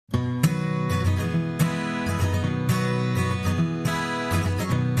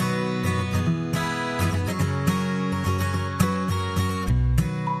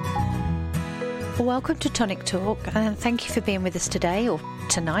Welcome to Tonic Talk, and thank you for being with us today or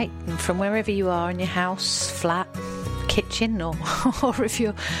tonight, and from wherever you are in your house, flat, kitchen, or if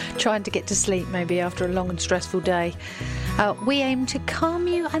you're trying to get to sleep maybe after a long and stressful day. We aim to calm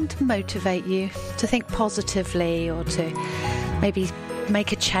you and motivate you to think positively or to maybe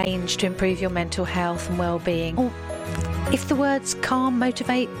make a change to improve your mental health and well-being. Or if the words calm,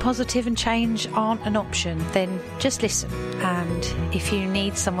 motivate, positive and change aren't an option, then just listen. And if you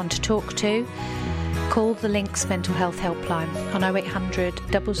need someone to talk to, call the Links Mental Health Helpline on 0800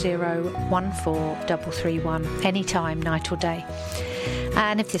 00 14331 anytime, night or day.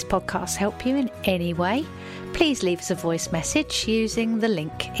 And if this podcast helped you in any way, please leave us a voice message using the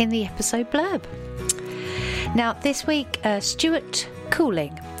link in the episode blurb. Now, this week, Stuart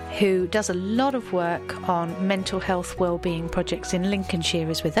Cooling, who does a lot of work on mental health wellbeing projects in Lincolnshire,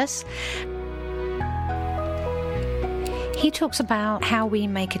 is with us. He talks about how we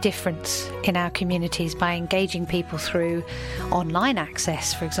make a difference in our communities by engaging people through online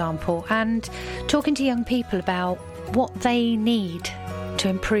access, for example, and talking to young people about what they need to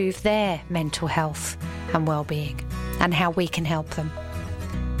improve their mental health and well-being and how we can help them.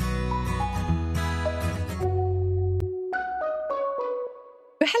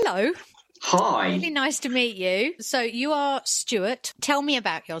 Hello. Hi. Really nice to meet you. So you are Stuart. Tell me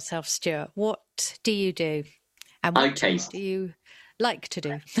about yourself, Stuart. What do you do? And what do you like to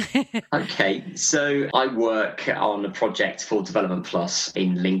do? Okay, so I work on a project for Development Plus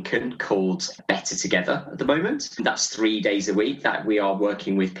in Lincoln called Better Together at the moment. That's 3 days a week that we are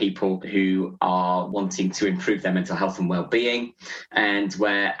working with people who are wanting to improve their mental health and well-being. And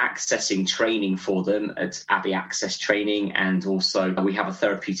we're accessing training for them at Abbey Access Training. And also we have a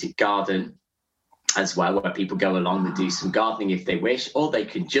therapeutic garden as well, where people go along and do some gardening if they wish, or they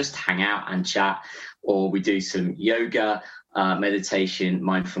can just hang out and chat, or we do some yoga, meditation,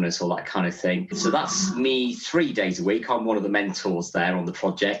 mindfulness, all that kind of thing. So that's me 3 days a week. I'm one of the mentors there on the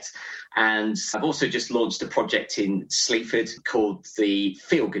project. And I've also just launched a project in Sleaford called the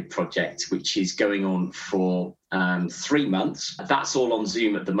Feel Good Project, which is going on for 3 months. That's all on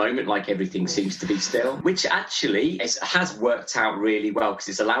Zoom at the moment, like everything seems to be still, which actually has worked out really well because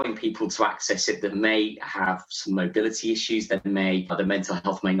it's allowing people to access it that may have some mobility issues, their mental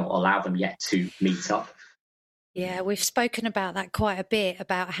health may not allow them yet to meet up. Yeah, we've spoken about that quite a bit,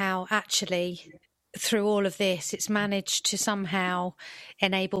 about how actually through all of this, it's managed to somehow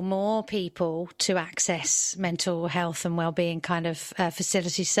enable more people to access mental health and wellbeing kind of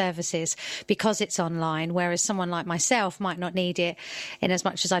facility services because it's online, whereas someone like myself might not need it in as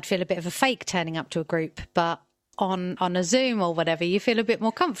much as I'd feel a bit of a fake turning up to a group, but on a Zoom or whatever, you feel a bit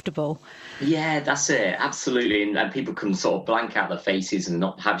more comfortable. Yeah, that's it. Absolutely. And people can sort of blank out their faces and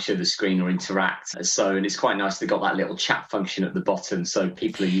not have show the screen or interact. And it's quite nice they've got that little chat function at the bottom. So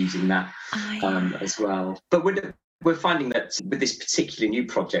people are using that as well. But we're finding that with this particular new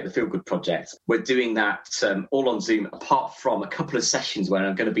project, the Feel Good Project, we're doing that all on Zoom, apart from a couple of sessions where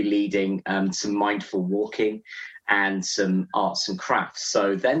I'm going to be leading some mindful walking and some arts and crafts.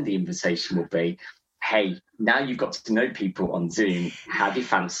 So then the invitation will be, hey, now you've got to know people on Zoom. How do you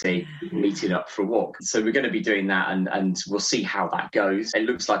fancy meeting up for a walk? So we're going to be doing that and we'll see how that goes. It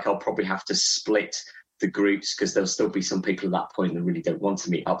looks like I'll probably have to split the groups because there'll still be some people at that point that really don't want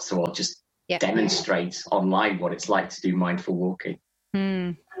to meet up. So I'll just demonstrate online what it's like to do mindful walking.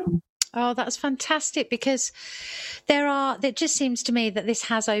 Oh, that's fantastic, because it just seems to me that this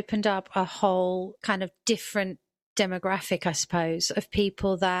has opened up a whole kind of different demographic, I suppose, of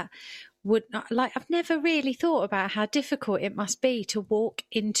people that would not, like, I've never really thought about how difficult it must be to walk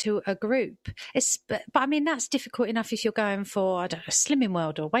into a group. But I mean, that's difficult enough if you're going for, I don't know, Slimming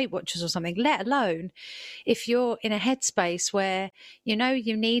World or Weight Watchers or something, let alone if you're in a headspace where you know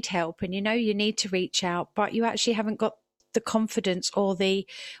you need help and you know you need to reach out, but you actually haven't got the confidence or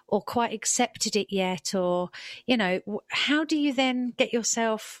quite accepted it yet, or, you know, how do you then get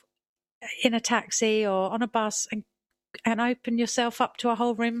yourself in a taxi or on a bus and open yourself up to a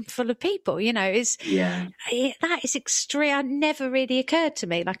whole room full of people? You know, that is extreme. It never really occurred to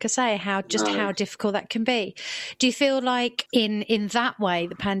me, like I say, how difficult that can be. Do you feel like in that way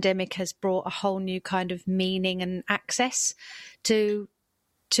the pandemic has brought a whole new kind of meaning and access to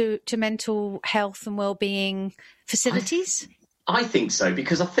mental health and well-being facilities? I think so,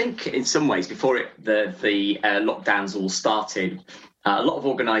 because I think in some ways before the lockdowns all started, a lot of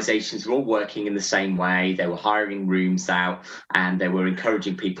organisations were all working in the same way. They were hiring rooms out and they were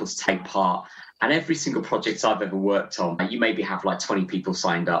encouraging people to take part. And every single project I've ever worked on, you maybe have like 20 people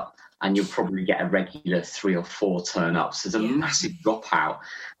signed up and you'll probably get a regular 3 or 4 turn ups. There's a massive dropout.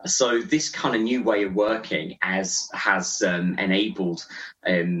 So this kind of new way of working has enabled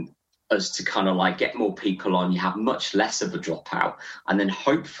us to kind of like get more people on, you have much less of a dropout. And then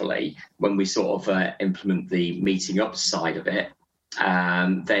hopefully when we sort of implement the meeting up side of it,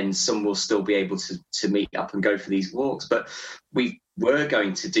 then some will still be able to meet up and go for these walks. But we were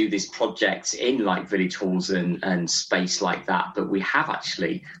going to do this project in like village halls and space like that, but we have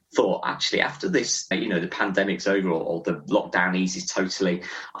actually thought, after this, the pandemic's over or the lockdown eases totally,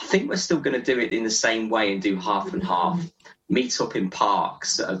 I think we're still going to do it in the same way and do half and half. Meet up in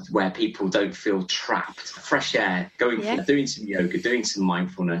parks where people don't feel trapped, fresh air, doing some yoga, doing some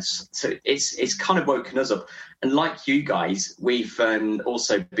mindfulness. So it's kind of woken us up. And like you guys, we've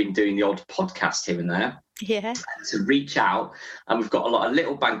also been doing the odd podcast here and there. Yeah. To reach out, and we've got a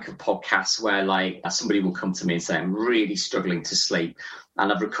little bank of podcasts where like somebody will come to me and say, I'm really struggling to sleep,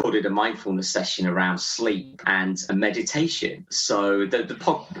 and I've recorded a mindfulness session around sleep and a meditation. So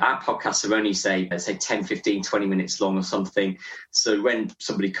our podcasts are only say 10, 15, 20 minutes long or something. So when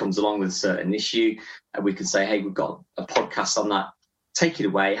somebody comes along with a certain issue, we can say, hey, we've got a podcast on that. Take it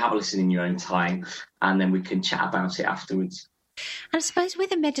away, have a listen in your own time, and then we can chat about it afterwards. And I suppose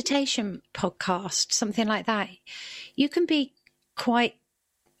with a meditation podcast, something like that, you can be quite,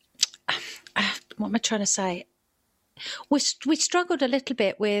 what am I trying to say? We struggled a little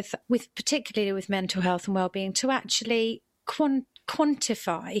bit with particularly with mental health and well-being to actually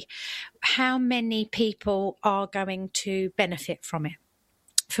quantify how many people are going to benefit from it,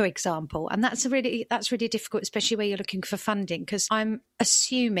 for example. And that's really difficult, especially where you're looking for funding, because I'm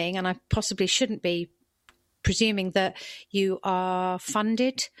assuming, and I possibly shouldn't be presuming, that you are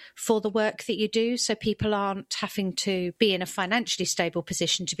funded for the work that you do, so people aren't having to be in a financially stable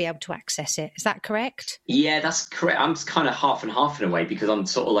position to be able to access it. Is that correct? Yeah, that's correct. I'm kind of half and half in a way, because I'm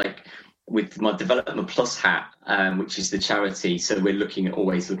sort of like with my Development Plus hat, which is the charity. So we're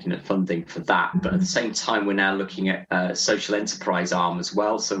always looking at funding for that. But at the same time, we're now looking at social enterprise arm as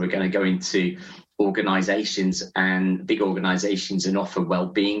well. So we're going to go into organisations and big organisations and offer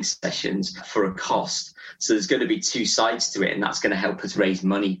well-being sessions for a cost. So there's going to be two sides to it, and that's going to help us raise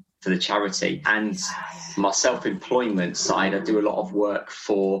money for the charity. And my self-employment side, I do a lot of work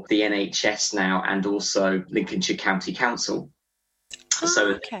for the NHS now and also Lincolnshire County Council.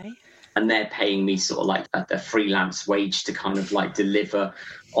 Okay. And they're paying me sort of like a freelance wage to kind of like deliver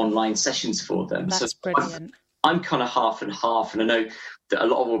online sessions for them. That's brilliant. I'm kind of half and half, and I know that a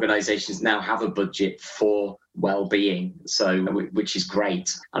lot of organisations now have a budget for well-being, so which is great.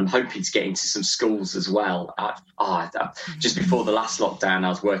 I'm hoping to get into some schools as well. Just before the last lockdown, I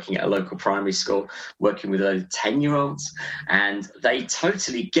was working at a local primary school, working with 10-year-olds, and they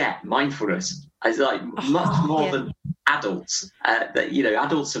totally get mindfulness. It's like much more than adults.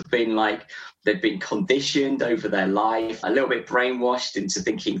 Adults have been like, they've been conditioned over their life, a little bit brainwashed into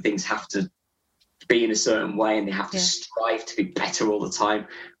thinking things have to be in a certain way and they have to strive to be better all the time.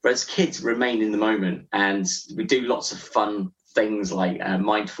 Whereas kids remain in the moment, and we do lots of fun things like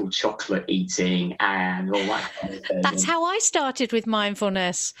mindful chocolate eating and all that kind of thing. That's how I started with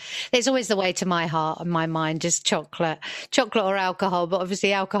mindfulness. It's always the way to my heart and my mind, just chocolate or alcohol, but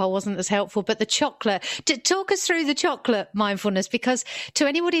obviously alcohol wasn't as helpful. But the chocolate, talk us through the chocolate mindfulness, because to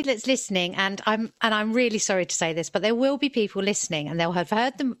anybody that's listening, and I'm really sorry to say this, but there will be people listening and they'll have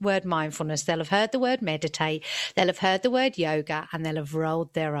heard the word mindfulness, they'll have heard the word meditate, they'll have heard the word yoga, and they'll have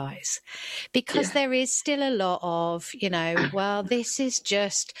rolled their eyes, because there is still a lot of, well, this is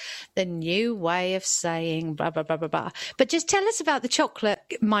just the new way of saying blah, blah, blah, blah, blah. But just tell us about the chocolate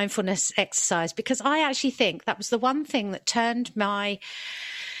mindfulness exercise, because I actually think that was the one thing that turned my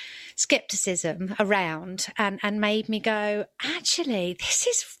skepticism around and made me go, actually,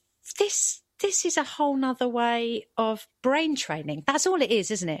 this is a whole nother way of brain training. That's all it is,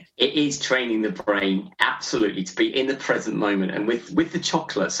 isn't it? It is training the brain, absolutely, to be in the present moment. And with the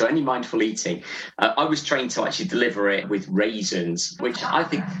chocolate, so any mindful eating, I was trained to actually deliver it with raisins, which I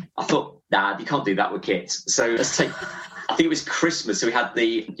thought, nah, you can't do that with kids. So I think it was Christmas. So we had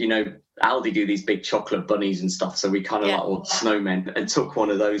Aldi do these big chocolate bunnies and stuff. So we kind of like all snowmen and took one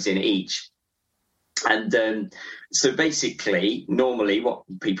of those in each. And so basically, normally what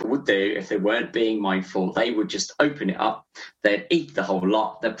people would do if they weren't being mindful, they would just open it up, they'd eat the whole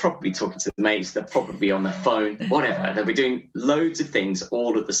lot, they're probably talking to the mates, they're probably on their phone, whatever. They'll be doing loads of things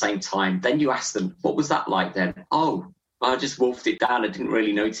all at the same time. Then you ask them, what was that like then? Oh, I just wolfed it down. I didn't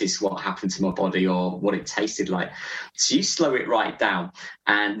really notice what happened to my body or what it tasted like. So you slow it right down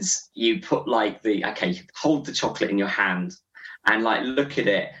and you put hold the chocolate in your hand and like look at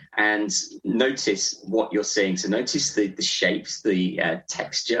it and notice what you're seeing. So notice the shapes, the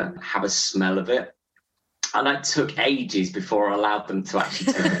texture, have a smell of it. And it took ages before I allowed them to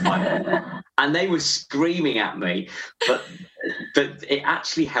actually turn the mic on. And they were screaming at me, but it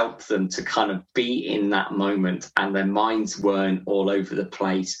actually helped them to kind of be in that moment, and their minds weren't all over the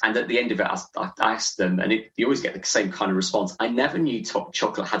place. And at the end of it, I asked them, and you always get the same kind of response. I never knew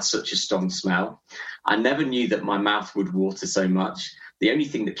chocolate had such a strong smell. I never knew that my mouth would water so much. The only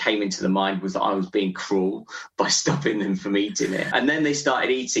thing that came into the mind was that I was being cruel by stopping them from eating it. And then they started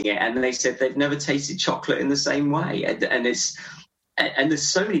eating it, and they said they've never tasted chocolate in the same way. And there's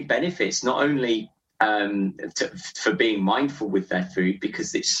so many benefits, not only for being mindful with their food,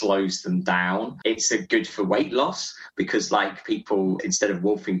 because it slows them down. It's good for weight loss, because like people, instead of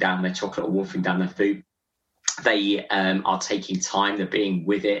wolfing down their chocolate or wolfing down their food, they are taking time, they're being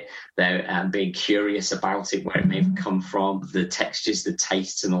with it, they're being curious about it, where it may have come from, the textures, the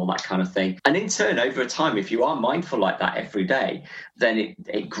tastes, and all that kind of thing. And in turn, over time, if you are mindful like that every day, then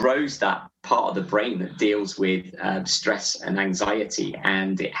it grows that part of the brain that deals with stress and anxiety,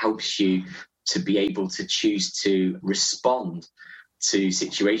 and it helps you to be able to choose to respond to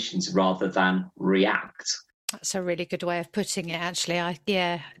situations rather than react. That's a really good way of putting it, actually.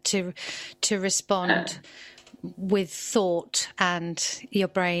 To respond with thought and your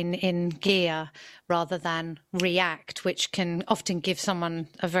brain in gear rather than react, which can often give someone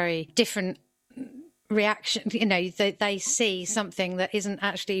a very different reaction. You know, they see something that isn't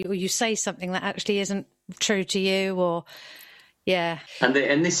actually, or you say something that actually isn't true to you, or yeah. And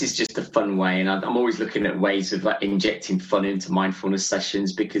this is just a fun way, and I'm always looking at ways of like injecting fun into mindfulness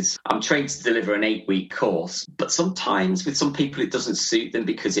sessions, because I'm trained to deliver an 8-week course, but sometimes with some people it doesn't suit them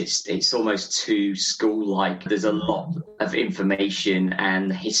because it's almost too school-like. There's a lot of information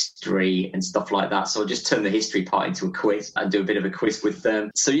and history and stuff like that, so I'll just turn the history part into a quiz and do a bit of a quiz with them.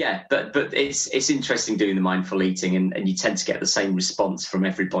 So yeah, but it's interesting doing the mindful eating, and you tend to get the same response from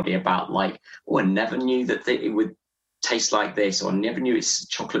everybody about like, oh, I never knew that it would taste like this, or I never knew its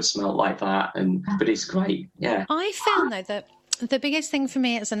chocolate smelled like that, but it's great. Yeah, I found though that the biggest thing for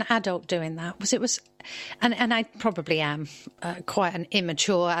me as an adult doing that was and I probably am quite an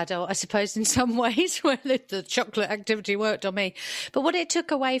immature adult, I suppose, in some ways, where the chocolate activity worked on me, but what it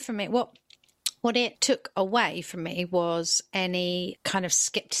took away from it, what it took away from me was any kind of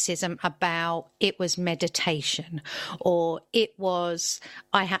skepticism about it was meditation, or it was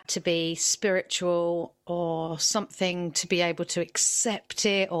I had to be spiritual or something to be able to accept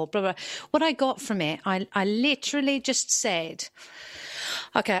it, or blah, blah. What I got from it, I literally just said,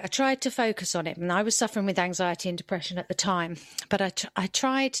 okay, I tried to focus on it, and I was suffering with anxiety and depression at the time, but I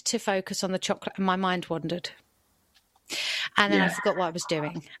tried to focus on the chocolate, and my mind wandered. And then I forgot what I was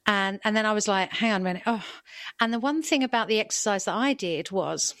doing. And then I was like, hang on a minute. Oh, and the one thing about the exercise that I did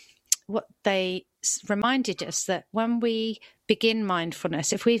was what they reminded us, that when we begin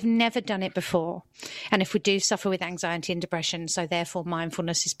mindfulness, if we've never done it before, and if we do suffer with anxiety and depression, so therefore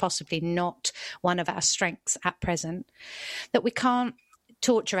mindfulness is possibly not one of our strengths at present, that we can't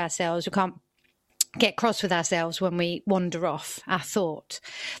torture ourselves, we can't get cross with ourselves when we wander off our thought.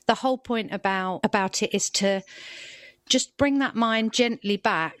 The whole point about it is to just bring that mind gently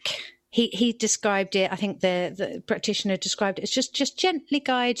back. He described it, I think the practitioner described it as just gently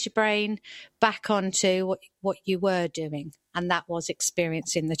guide your brain back onto what you were doing. And that was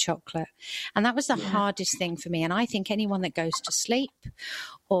experiencing the chocolate. And that was the hardest thing for me. And I think anyone that goes to sleep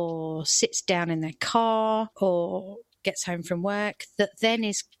or sits down in their car or gets home from work, that then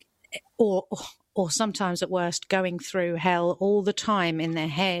is, or sometimes at worst, going through hell all the time in their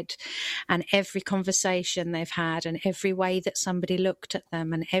head, and every conversation they've had, and every way that somebody looked at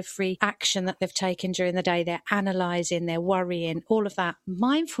them, and every action that they've taken during the day, they're analysing, they're worrying, all of that.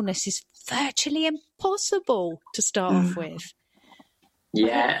 Mindfulness is virtually impossible to start off with.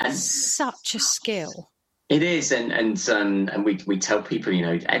 Yeah. And such a skill. It is, and we tell people, you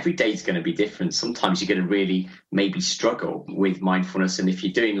know, every day is going to be different. Sometimes you're going to really maybe struggle with mindfulness, and if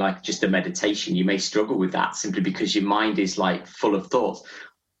you're doing like just a meditation, you may struggle with that simply because your mind is like full of thoughts.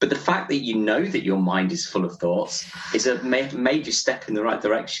 But the fact that you know that your mind is full of thoughts is a major step in the right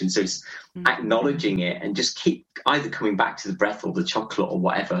direction. So it's acknowledging it and just keep either coming back to the breath or the chocolate or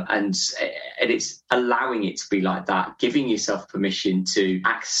whatever, and it's allowing it to be like that, giving yourself permission to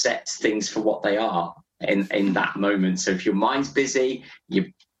accept things for what they are in that moment. So if your mind's busy, you're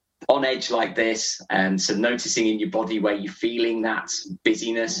on edge like this, and so noticing in your body where you're feeling that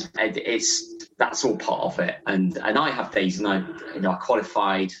busyness, that's all part of it. And I have days, and I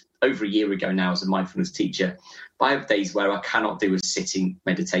qualified over a year ago now as a mindfulness teacher, but I have days where I cannot do a sitting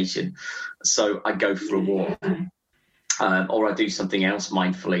meditation, so I go for a walk, or I do something else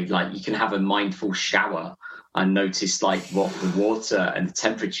mindfully. Like you can have a mindful shower and notice like what the water and the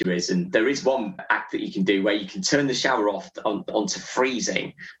temperature is. And there is one act that you can do where you can turn the shower off onto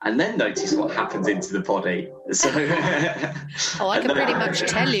freezing and then notice what happens into the body. So I can pretty much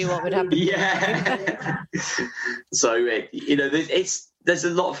tell you what would happen. Yeah. So there's a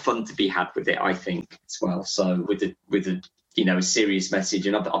lot of fun to be had with it, I think, as well. So with a a serious message.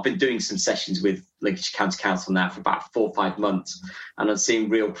 And I've been doing some sessions with Lincolnshire County Council now for about 4 or 5 months, and I'm seeing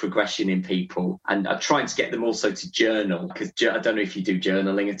real progression in people. And I'm trying to get them also to journal, because I don't know if you do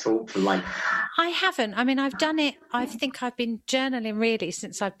journaling at all. I haven't. I mean, I've done it. I think I've been journaling really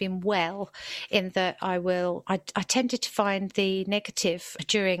since I've been well, in that I tended to find the negative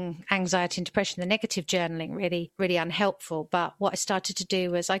during anxiety and depression, the negative journaling really, really unhelpful. But what I started to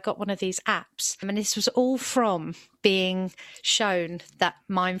do was I got one of these apps. I mean, this was all from being shown that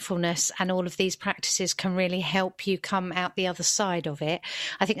mindfulness and all of these practices can really help you come out the other side of it.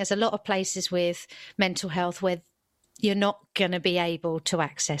 I think there's a lot of places with mental health where you're not going to be able to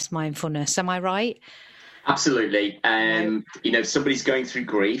access mindfulness. Am I right? Absolutely. If somebody's going through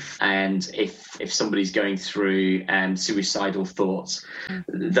grief, and if somebody's going through suicidal thoughts,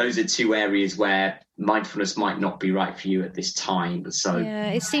 those are 2 areas where mindfulness might not be right for you at this time. So yeah,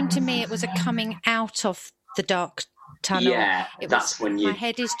 it seemed to me it was a coming out of the dark tunnel. Yeah, that's when my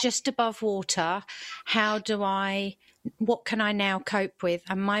head is just above water. What can I now cope with?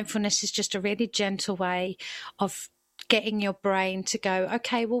 And mindfulness is just a really gentle way of getting your brain to go,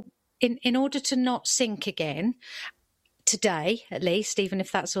 okay, well, in order to not sink again, today at least, even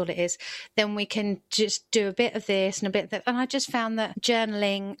if that's all it is, then we can just do a bit of this and a bit of that. And I just found that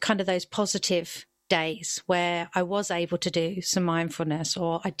journaling, kind of those positive days where I was able to do some mindfulness,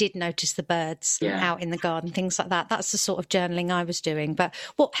 or I did notice the birds out in the garden, things like that. That's the sort of journaling I was doing. But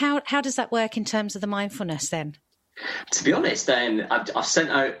how does that work in terms of the mindfulness then? To be honest, then I've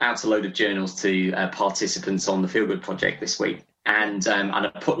sent out a load of journals to participants on the Feel Good Project this week. And I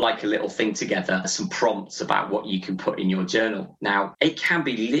put like a little thing together, some prompts about what you can put in your journal. Now, it can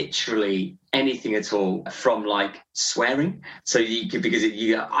be literally anything at all, from like swearing. So you can, because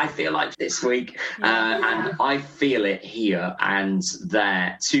I feel like this week, and I feel it here and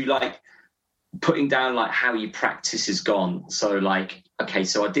there, to like putting down like how your practice has gone. So like, okay,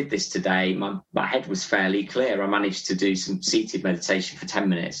 so I did this today. My head was fairly clear. I managed to do some seated meditation for 10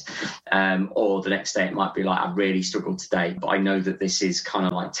 minutes. Or the next day it might be like, I really struggled today, but I know that this is kind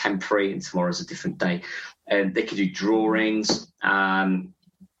of like temporary and tomorrow's a different day. They could do drawings.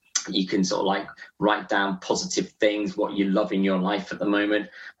 You can sort of like write down positive things, what you love in your life at the moment,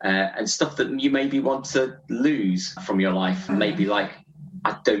 and stuff that you maybe want to lose from your life. Maybe like,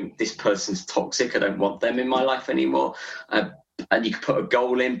 this person's toxic. I don't want them in my life anymore. And you can put a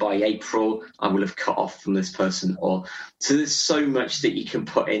goal in: by April, I will have cut off from this person. So there's so much that you can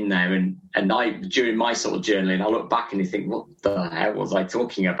put in there. And I, during my sort of journaling, I look back and you think, what the hell was I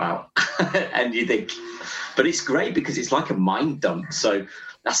talking about? And you think, but it's great because it's like a mind dump. So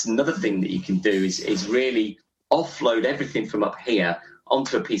that's another thing that you can do is really offload everything from up here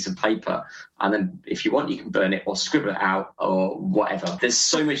onto a piece of paper, and then if you want you can burn it or scribble it out or whatever. There's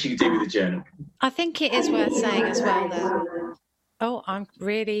so much you can do with a journal. I think it is worth saying as well that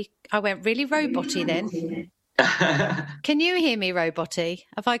I went really roboty then. Can you hear me roboty?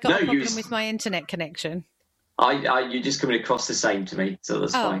 Have I got a problem with my internet connection? You're just coming across the same to me, so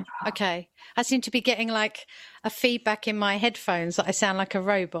that's fine. Okay. I seem to be getting like a feedback in my headphones that I sound like a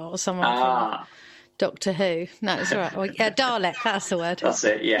robot or someone from Doctor Who. No, it's all right. Well, yeah, Dalek, that's the word. That's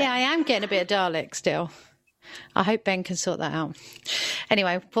it, yeah. Yeah, I am getting a bit of Dalek still. I hope Ben can sort that out.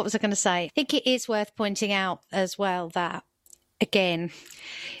 Anyway, what was I going to say? I think it is worth pointing out as well that, again,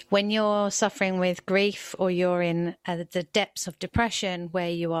 when you're suffering with grief or you're in the depths of depression where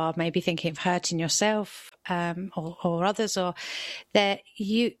you are maybe thinking of hurting yourself or others, or there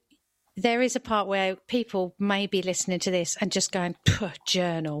is a part where people may be listening to this and just going,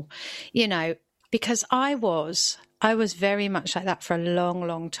 journal, because I was very much like that for a long,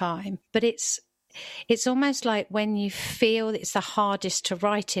 long time. But it's almost like when you feel it's the hardest to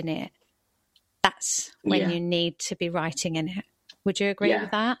write in it, that's when you need to be writing in it. Would you agree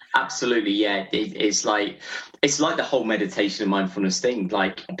with that? Absolutely, yeah. It's like the whole meditation and mindfulness thing.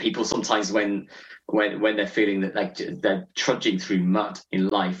 Like people sometimes when they're feeling that like they're trudging through mud in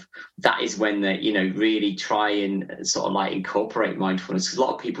life, that is when they really try and sort of like incorporate mindfulness. Because a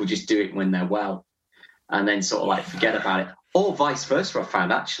lot of people just do it when they're well, and then sort of like forget about it. Or vice versa, I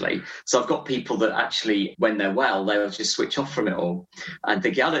found actually. So I've got people that actually, when they're well, they'll just switch off from it all and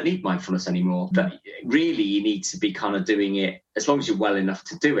think, I don't need mindfulness anymore. But really, you need to be kind of doing it as long as you're well enough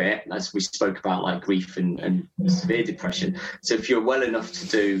to do it, as we spoke about, like grief and severe depression. So if you're well enough to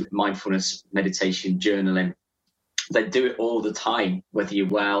do mindfulness, meditation, journaling, then do it all the time, whether you're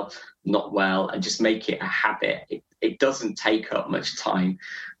well, not well, and just make it a habit. It doesn't take up much time,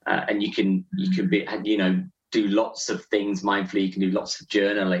 and you can be, do lots of things mindfully. You can do lots of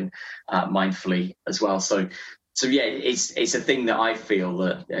journaling mindfully as well. So yeah, it's a thing that I feel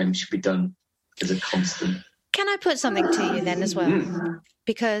that should be done as a constant. Can I put something to you then as well?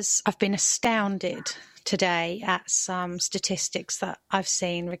 Because I've been astounded today at some statistics that I've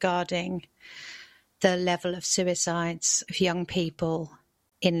seen regarding the level of suicides of young people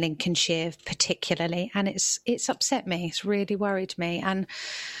in Lincolnshire particularly, and it's upset me. It's really worried me, and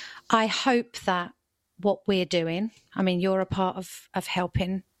I hope that what we're doing, I mean, you're a part of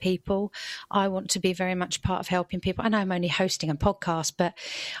helping people. I want to be very much part of helping people. I know I'm only hosting a podcast, but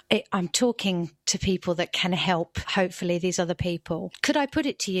I'm talking to people that can help, hopefully, these other people. Could I put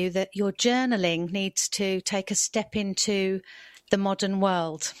it to you that your journaling needs to take a step into the modern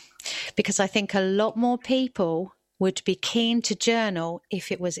world? Because I think a lot more people would be keen to journal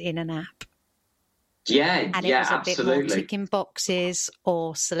if it was in an app. Yeah, and it was a absolutely. bit more ticking boxes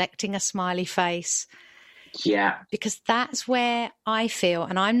or selecting a smiley face. Yeah. Because that's where I feel,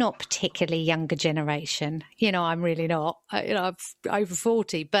 and I'm not particularly younger generation, I'm really not, I'm over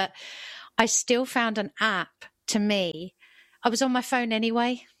 40, but I still found an app to me. I was on my phone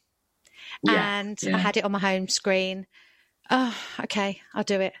anyway, and I had it on my home screen. Oh, okay, I'll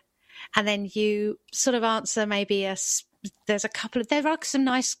do it. And then you sort of answer maybe there are some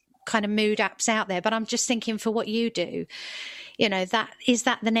nice kind of mood apps out there, but I'm just thinking for what you do, is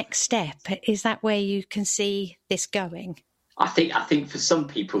that the next step? Is that where you can see this going? I think for some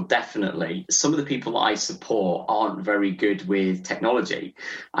people, definitely. Some of the people that I support aren't very good with technology,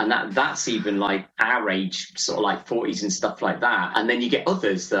 and that's even like our age, sort of like 40s and stuff like that. And then you get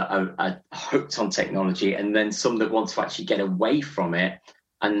others that are hooked on technology, and then some that want to actually get away from it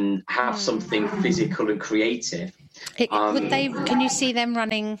and have something physical and creative. Can you see them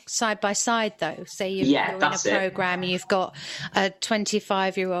running side by side though? Say you're in a program, you've got a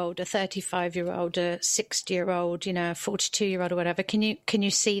 25-year-old, a 35-year-old, a 60-year-old, a 42-year-old or whatever. Can you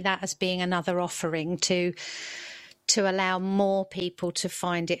see that as being another offering to allow more people to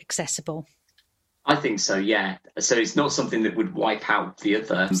find it accessible? I think so, yeah. So it's not something that would wipe out the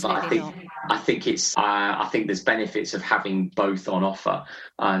other, Absolutely but I think there's benefits of having both on offer,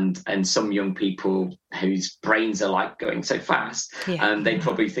 and some young people whose brains are like going so fast, and they're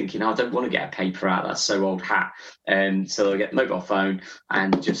probably thinking, I don't want to get a paper out, that's so old hat, and so they'll get a mobile phone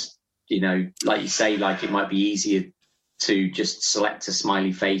and just like you say, like it might be easier to just select a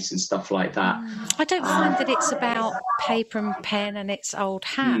smiley face and stuff like that. I don't find that it's about paper and pen and it's old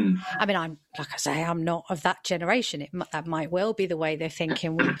hat. I mean, I'm not of that generation. That might well be the way they're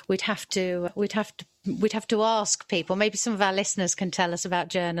thinking. We'd have to ask people. Maybe some of our listeners can tell us about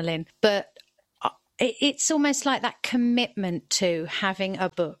journaling, but it's almost like that commitment to having a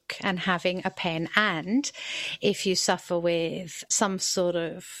book and having a pen. And if you suffer with some sort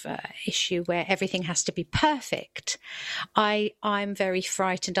of issue where everything has to be perfect, I'm very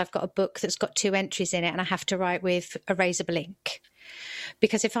frightened. I've got a book that's got 2 entries in it and I have to write with erasable ink.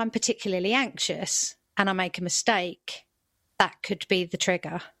 Because if I'm particularly anxious and I make a mistake, that could be the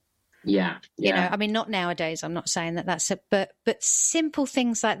trigger. Yeah. I mean, not nowadays, I'm not saying that's it, but simple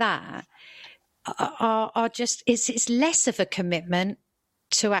things like that are just, it's less of a commitment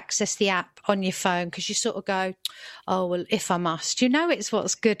to access the app on your phone, because you sort of go, oh well, if I must, it's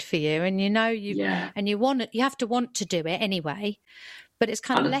what's good for you, and and you have to want to do it anyway, but it's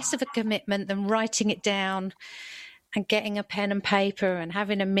kind of less of a commitment than writing it down and getting a pen and paper and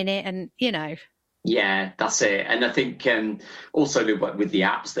having a minute and Yeah, that's it. And I think also with the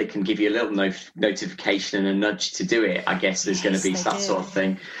apps, they can give you a little notification and a nudge to do it. I guess there's going to be that sort of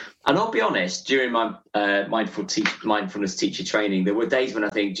thing. And I'll be honest, during my mindfulness teacher training, there were days when I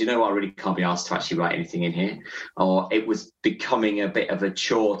think, I really can't be asked to actually write anything in here. Or it was becoming a bit of a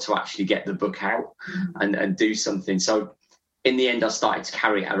chore to actually get the book out and do something. So in the end, I started to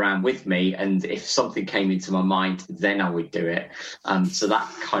carry it around with me. And if something came into my mind, then I would do it. So that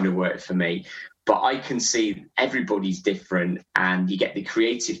kind of worked for me. But I can see everybody's different, and you get the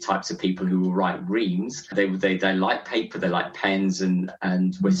creative types of people who will write reams. They like paper, they like pens, and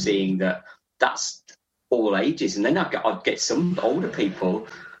we're seeing that's all ages. And then I'd get some older people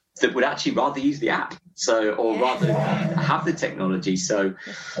that would actually rather use the app, rather have the technology. So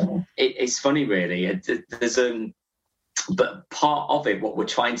it's funny, really. But part of it, what we're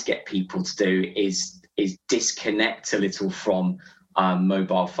trying to get people to do is disconnect a little from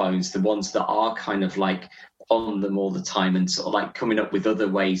mobile phones, the ones that are kind of like on them all the time, and sort of like coming up with other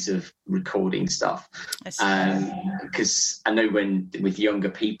ways of recording stuff. Because I know with younger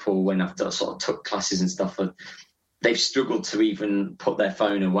people, when I've sort of took classes and stuff, they've struggled to even put their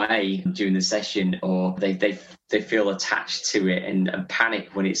phone away during the session, or they feel attached to it and panic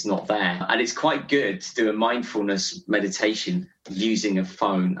when it's not there. And it's quite good to do a mindfulness meditation using a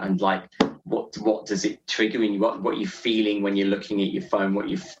phone, and like what does it trigger in you? What are you feeling when you're looking at your phone? What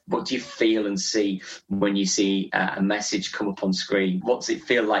do you feel and see when you see a message come up on screen? What does it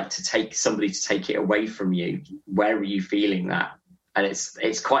feel like to take somebody to take it away from you? Where are you feeling that? And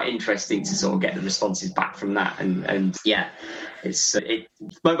it's quite interesting to sort of get the responses back from that. And yeah,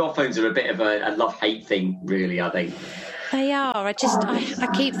 mobile phones are a bit of a love-hate thing, really, I think. They are. I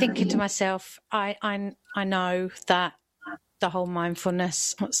keep thinking to myself, I know that the whole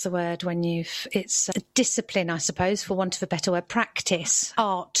mindfulness, what's the word it's a discipline, I suppose, for want of a better word, practice,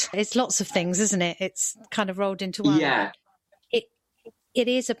 art. It's lots of things, isn't it? It's kind of rolled into one. Yeah. It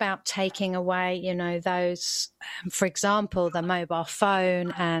is about taking away, those, for example, the mobile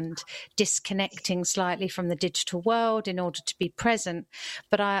phone, and disconnecting slightly from the digital world in order to be present.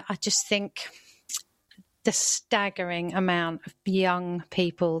 But I just think the staggering amount of young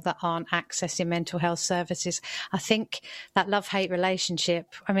people that aren't accessing mental health services. I think that love-hate relationship,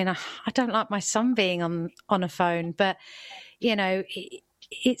 I mean, I don't like my son being on a phone, but,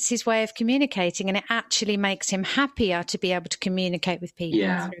 it's his way of communicating, and it actually makes him happier to be able to communicate with people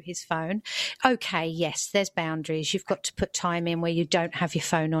through his phone. Okay, yes, there's boundaries. You've got to put time in where you don't have your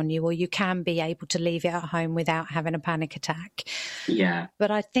phone on you, or you can be able to leave it at home without having a panic attack. Yeah.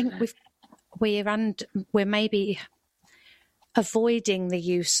 But I think we're maybe avoiding the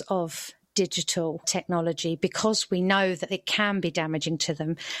use of digital technology because we know that it can be damaging to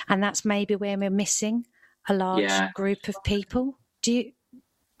them, and that's maybe where we're missing a large group of people.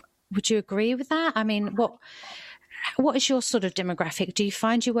 Would you agree with that? I mean, what is your sort of demographic? Do you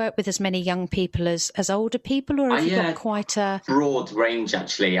find you work with as many young people as older people, or have you got quite a broad range?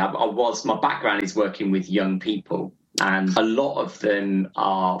 Actually, my background is working with young people, and a lot of them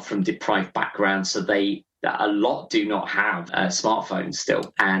are from deprived backgrounds, so a lot do not have smartphones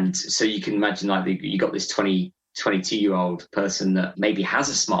still. And so you can imagine, like, you got this 22-year-old person that maybe has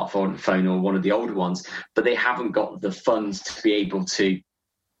a smartphone or one of the older ones, but they haven't got the funds to be able to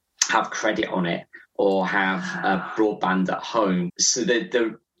have credit on it or have broadband at home. So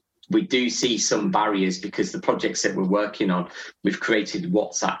we do see some barriers, because the projects that we're working on, we've created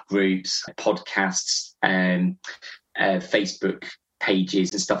WhatsApp groups, podcasts, and Facebook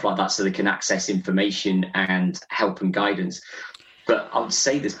pages and stuff like that, so they can access information and help and guidance. But I would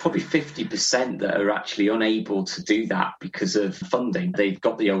say there's probably 50% that are actually unable to do that because of funding. They've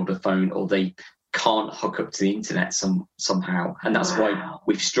got the older phone, or they can't hook up to the internet somehow. And that's why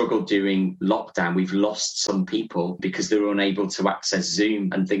we've struggled during lockdown. We've lost some people because they were unable to access Zoom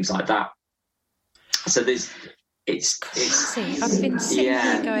and things like that. So it's crazy. I've been sitting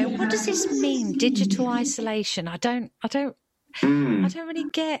here going, what does this mean? Digital isolation. I don't really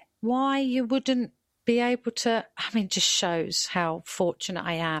get why you wouldn't be able to. I mean, just shows how fortunate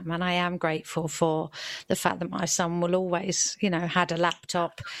I am, and I am grateful for the fact that my son will always, had a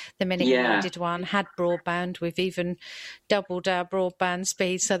laptop the minute he needed one, had broadband. We've even doubled our broadband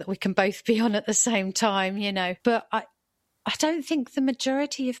speed so that we can both be on at the same time, But I don't think the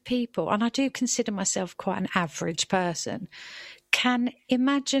majority of people, and I do consider myself quite an average person, can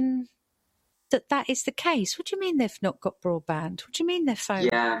imagine that is the case. What do you mean they've not got broadband? What do you mean their phone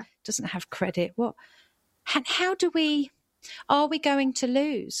doesn't have credit? What? How are we going to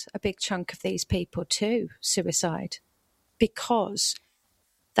lose a big chunk of these people to suicide because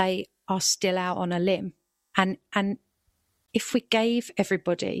they are still out on a limb? And if we gave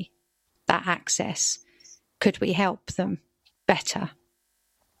everybody that access, could we help them better?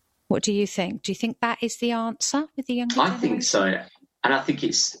 What do you think? Do you think that is the answer with the younger generation? I think so. And I think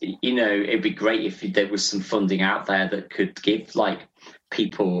it's, it'd be great if there was some funding out there that could give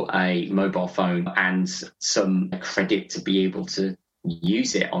people a mobile phone and some credit to be able to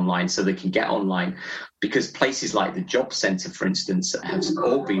use it online, so they can get online. Because places like the Job Centre, for instance, have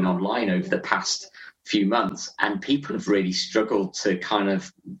all been online over the past few months, and people have really struggled to kind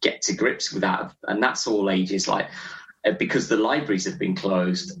of get to grips with that. And that's all ages, because the libraries have been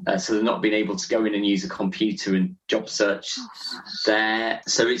closed, so they've not been able to go in and use a computer and job search there.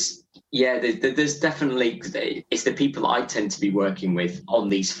 So there's definitely, it's the people I tend to be working with on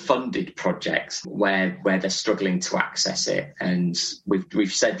these funded projects where they're struggling to access it. And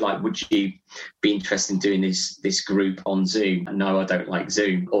we've said, would you be interested in doing this group on Zoom? No, I don't like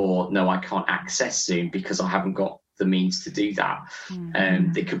Zoom. Or no, I can't access Zoom because I haven't got the means to do that.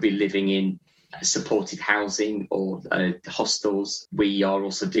 They could be living in supported housing or hostels. We are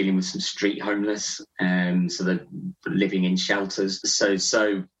also dealing with some street homeless, so they're living in shelters. So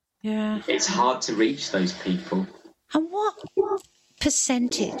it's hard to reach those people. And what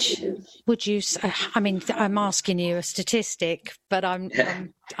percentage would you say? I mean, I'm asking you a statistic, but I'm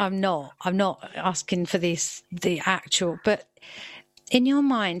not asking for the actual. But in your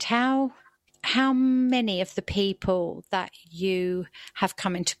mind, how many of the people that you have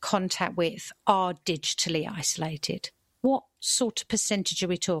come into contact with are digitally isolated? What sort of percentage are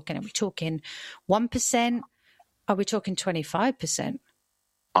we talking? Are we talking 1%? Are we talking 25%?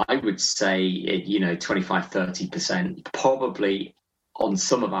 I would say, 25, 30%, probably on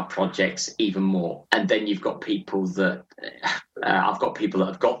some of our projects, even more. And then you've got people that, I've got people that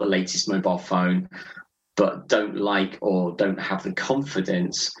have got the latest mobile phone, but don't like or don't have the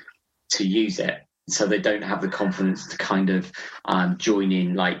confidence to use it. So they don't have the confidence to kind of join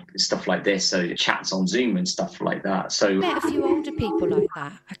in like stuff like this. So chats on Zoom and stuff like that. So I met a few older people like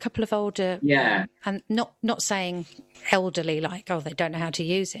that, a couple of older, yeah, and not saying elderly like, oh, they don't know how to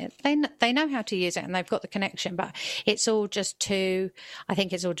use it. They know how to use it and they've got the connection, but it's all just too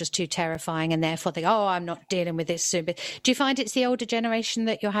terrifying, and therefore they, oh, I'm not dealing with this soon. But do you find it's the older generation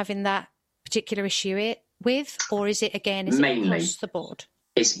that you're having that particular issue with, or is it mainly across the board?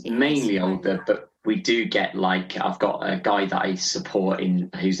 It's mainly older, but we do get I've got a guy that I support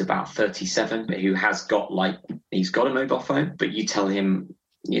who's about 37, who has got he's got a mobile phone, but you tell him,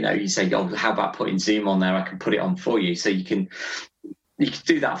 you say, oh, how about putting Zoom on there? I can put it on for you. So you can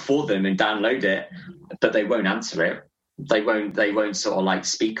do that for them and download it, but they won't answer it. They won't sort of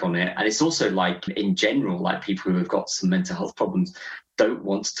speak on it. And it's also in general, people who have got some mental health problems don't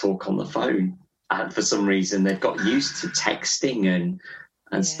want to talk on the phone. And for some reason, they've got used to texting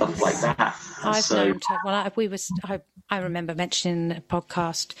and stuff like that. I remember mentioning in a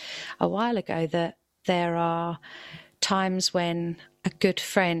podcast a while ago that there are times when a good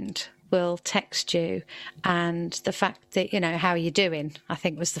friend will text you, and the fact that, how are you doing, I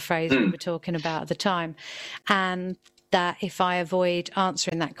think was the phrase we were talking about at the time. And that if I avoid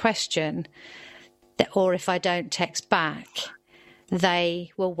answering that question, or if I don't text back,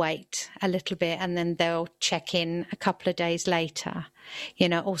 they will wait a little bit and then they'll check in a couple of days later,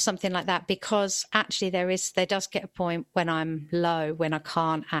 or something like that. Because actually there does get a point when I'm low, when I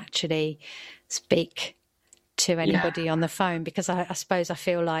can't actually speak to anybody on the phone, because I suppose I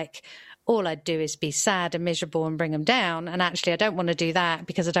feel like all I'd do is be sad and miserable and bring them down. And actually I don't want to do that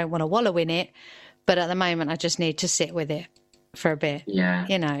because I don't want to wallow in it. But at the moment I just need to sit with it for a bit,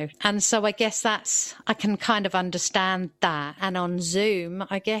 and so I guess I can kind of understand that. And on Zoom,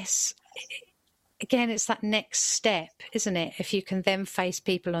 I guess, again, it's that next step, isn't it? If you can then face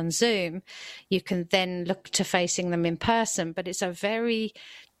people on Zoom, you can then look to facing them in person, but it's a very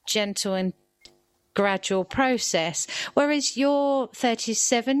gentle and gradual process. Whereas you're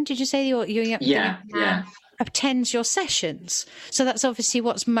 37, did you say you're attends your sessions? So that's obviously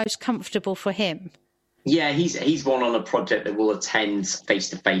what's most comfortable for him. Yeah, he's one on a project that will attend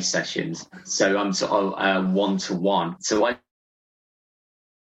face-to-face sessions. So I'm sort of one-to-one. So I've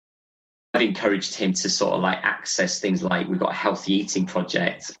encouraged him to sort of access things like, we've got a healthy eating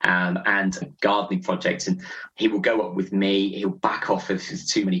project and a gardening project, and he will go up with me. He'll back off if there's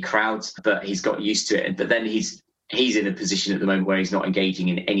too many crowds, but he's got used to it. But then he's in a position at the moment where he's not engaging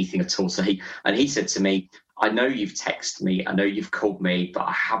in anything at all. So he said to me, I know you've texted me, I know you've called me, but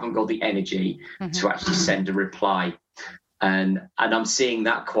I haven't got the energy to actually send a reply. And I'm seeing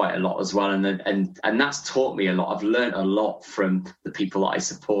that quite a lot as well. And that's taught me a lot. I've learned a lot from the people that I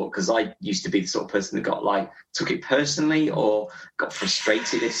support, because I used to be the sort of person that took it personally or got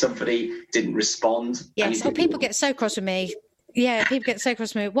frustrated if somebody didn't respond. Yes, people get so cross with me. Yeah, people get so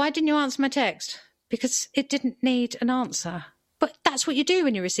cross with me. Why didn't you answer my text? Because it didn't need an answer. But that's what you do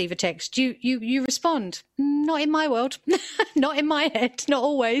when you receive a text. You respond. Not in my world. Not in my head. Not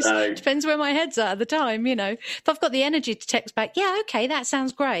always. No. Depends where my head's at the time, If I've got the energy to text back, yeah, okay, that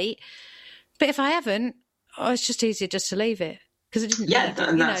sounds great. But if I haven't, it's just easier just to leave it. Because it didn't. Yeah,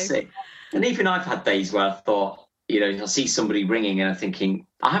 and that's it. And even I've had days where I thought, I see somebody ringing and I'm thinking,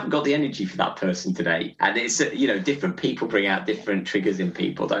 I haven't got the energy for that person today. And it's, different people bring out different triggers in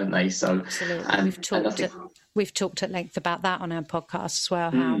people, don't they? So absolutely. We've talked at length about that on our podcast as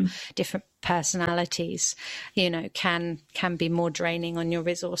well, how different personalities, can be more draining on your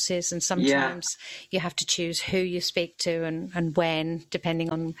resources. And sometimes you have to choose who you speak to and when, depending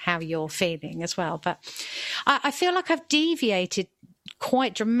on how you're feeling as well. But I feel like I've deviated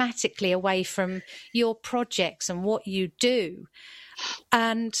quite dramatically away from your projects and what you do.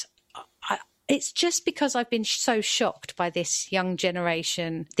 And it's just because I've been so shocked by this young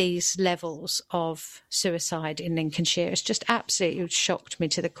generation, these levels of suicide in Lincolnshire. It's just absolutely shocked me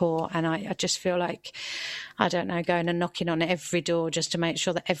to the core. And I just feel like, I don't know, going and knocking on every door just to make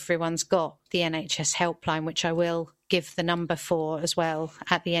sure that everyone's got the NHS helpline, which I will give the number for as well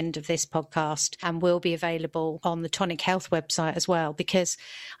at the end of this podcast, and will be available on the Tonic Health website as well, because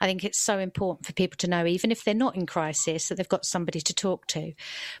I think it's so important for people to know, even if they're not in crisis, that they've got somebody to talk to.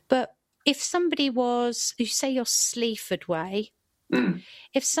 But if somebody was, you say you're Sleaford way,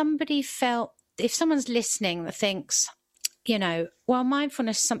 if someone's listening that thinks, you know, well,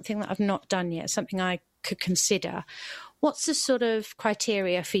 mindfulness is something that I've not done yet, something I could consider, what's the sort of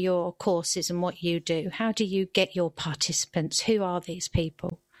criteria for your courses and what you do? How do you get your participants? Who are these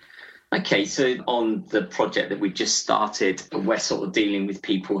people? Okay, so on the project that we've just started, we're sort of dealing with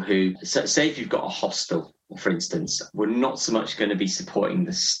people who, so say if you've got a hostel, for instance, we're not so much going to be supporting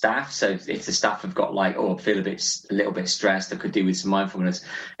the staff. So if the staff have got like, oh, I feel a little bit stressed, I could do with some mindfulness,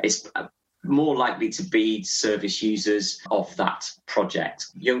 it's more likely to be service users of that project.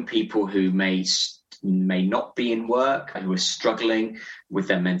 Young people who may not be in work, who are struggling with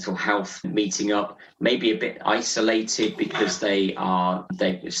their mental health, meeting up, maybe a bit isolated because they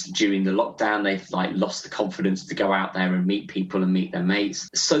during the lockdown, they've like lost the confidence to go out there and meet people and meet their mates.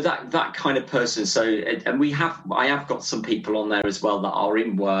 So that kind of person. So, and I have got some people on there as well that are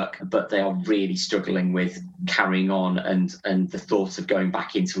in work, but they are really struggling with carrying on, and the thought of going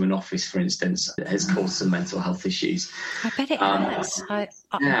back into an office, for instance, has caused some mental health issues. I bet it has.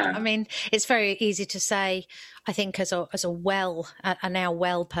 I mean, it's very easy to say, I think as a now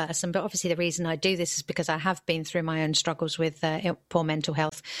well person, but obviously the reason I do this is because I have been through my own struggles with poor mental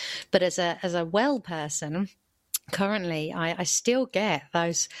health. But as a well person, currently I still get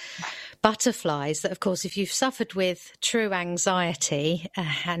those butterflies that, of course, if you've suffered with true anxiety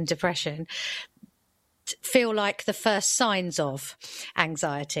and depression, feel like the first signs of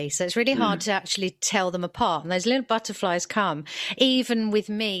anxiety. So it's really hard to actually tell them apart. And those little butterflies come, even with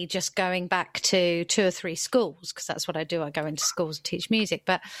me just going back to 2 or 3 schools, because that's what I do. I go into schools and teach music.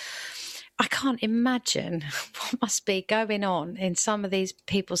 But I can't imagine what must be going on in some of these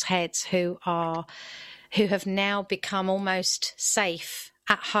people's heads who have now become almost safe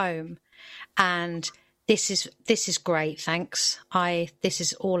at home. And this is great, thanks. This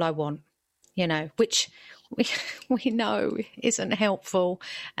is all I want. You know, which we know isn't helpful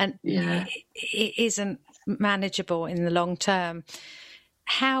and it isn't manageable in the long term.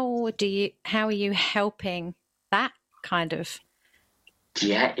 How are you helping that kind of?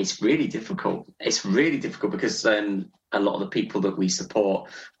 Yeah, it's really difficult. It's really difficult because a lot of the people that we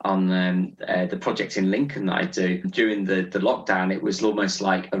support on the project in Lincoln that I do during the lockdown, it was almost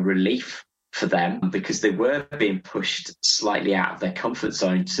like a relief for them because they were being pushed slightly out of their comfort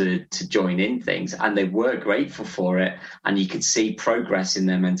zone to join in things, and they were grateful for it, and you could see progress in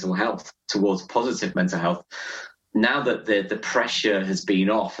their mental health towards positive mental health. Now that the pressure has been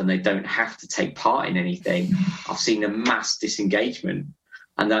off and they don't have to take part in anything, I've seen a mass disengagement,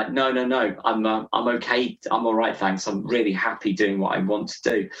 and that no, I'm okay, I'm all right, thanks, I'm really happy doing what I want to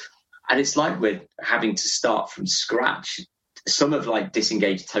do. And it's like we're having to start from scratch. Some have like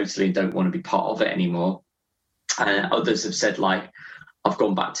disengaged totally and don't want to be part of it anymore. Others have said like, I've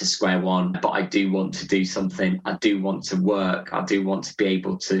gone back to square one, but I do want to do something. I do want to work. I do want to be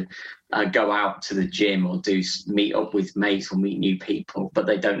able to go out to the gym or meet up with mates or meet new people, but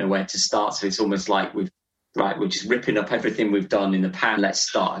they don't know where to start. So it's almost like we're just ripping up everything we've done in the past. Let's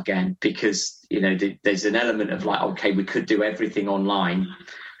start again, because, you know, there's an element of like, okay, we could do everything online,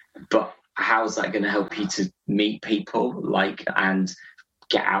 but how's that going to help you to meet people and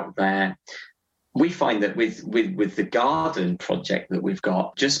get out there? We find that with the garden project that we've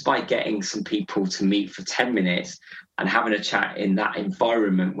got, just by getting some people to meet for 10 minutes and having a chat in that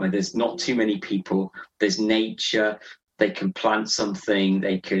environment where there's not too many people, there's nature, they can plant something,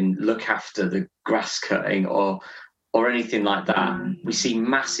 they can look after the grass cutting or anything like that, we see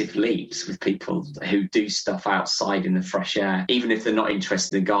massive leaps with people who do stuff outside in the fresh air. Even if they're not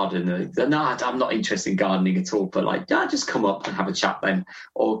interested in gardening, they're not, I'm not interested in gardening at all, but like, just come up and have a chat then,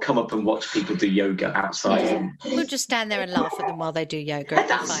 or come up and watch people do yoga outside. Yeah. We'll just stand there and laugh at them while they do yoga.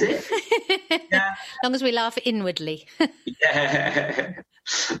 That's it. Yeah. As long as we laugh inwardly. Yeah.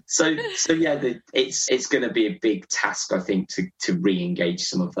 So yeah, it's going to be a big task, I think, to re-engage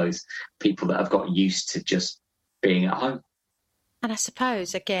some of those people that have got used to just being at home. And I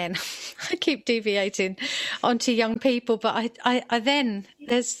suppose, again, I keep deviating onto young people, but I then,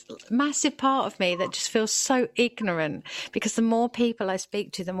 there's a massive part of me that just feels so ignorant, because the more people I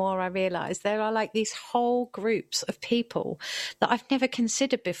speak to, the more I realise there are like these whole groups of people that I've never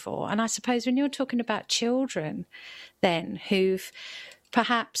considered before. And I suppose when you're talking about children then who've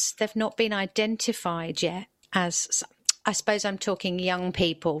perhaps they've not been identified yet as, I suppose I'm talking young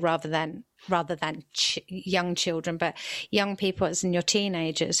people rather than young children, but young people as in your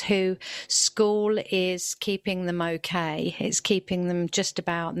teenagers, who school is keeping them okay. It's keeping them just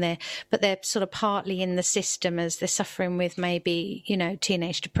about, and they're sort of partly in the system as they're suffering with maybe,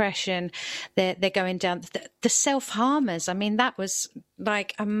 teenage depression. They're going down the self-harmers. I mean, that was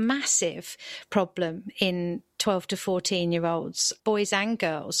like a massive problem in 12 to 14-year-olds, boys and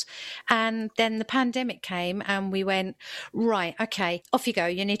girls. And then the pandemic came and we went, right, okay, off you go.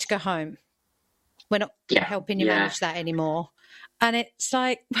 You need to go home. We're not helping you manage that anymore. And it's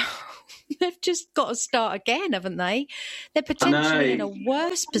like, they've just got to start again, haven't they? They're potentially in a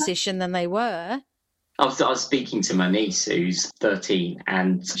worse position than they were. I was speaking to my niece who's 13,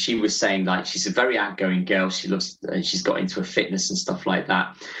 and she was saying, like, she's a very outgoing girl. She's got into her fitness and stuff like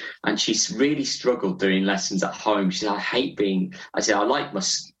that. And she's really struggled doing lessons at home. She said, I like my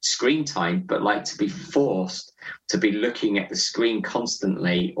screen time, but like to be forced to be looking at the screen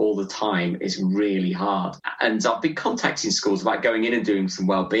constantly all the time is really hard. And I've been contacting schools about going in and doing some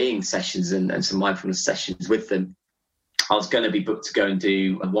wellbeing sessions and some mindfulness sessions with them. I was going to be booked to go and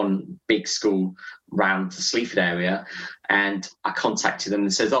do one big school round the Sleaford area, and I contacted them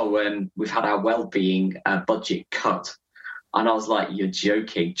and said, we've had our wellbeing budget cut. And I was like, you're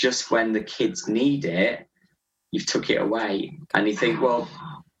joking. Just when the kids need it, you've took it away. And you think, well,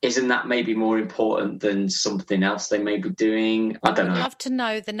 isn't that maybe more important than something else they may be doing? I don't know. I'd love to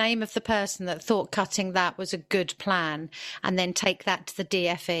know the name of the person that thought cutting that was a good plan, and then take that to the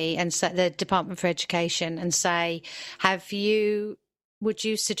DFE and the Department for Education and say, would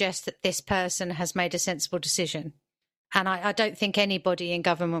you suggest that this person has made a sensible decision? And I don't think anybody in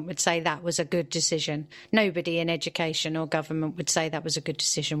government would say that was a good decision. Nobody in education or government would say that was a good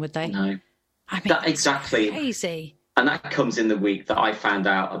decision, would they? No. I mean, that exactly crazy. And that comes in the week that I found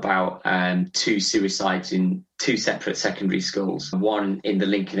out about 2 suicides in 2 separate secondary schools, one in the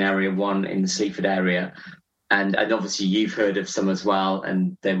Lincoln area, one in the Sleaford area. And obviously you've heard of some as well.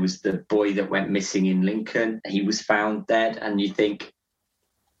 And there was the boy that went missing in Lincoln. He was found dead. And you think,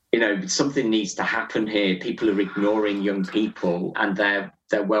 something needs to happen here. People are ignoring young people and their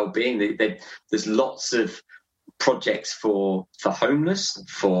well-being. There's lots of projects for homeless,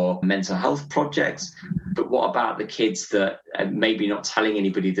 for mental health projects, but what about the kids that are maybe not telling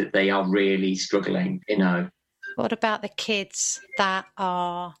anybody that they are really struggling? What about the kids that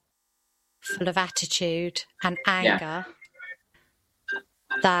are full of attitude and anger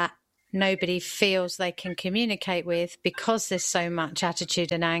that nobody feels they can communicate with because there's so much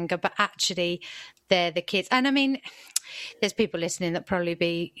attitude and anger, but actually they're the kids? And I mean, there's people listening that probably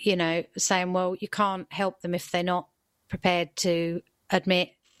be, saying, well, you can't help them if they're not prepared to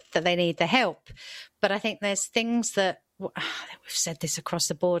admit that they need the help. But I think there's things that we've said this across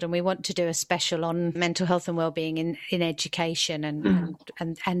the board, and we want to do a special on mental health and wellbeing in education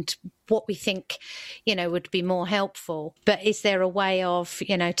and what we think, would be more helpful. But is there a way of,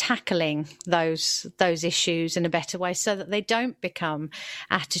 tackling those issues in a better way so that they don't become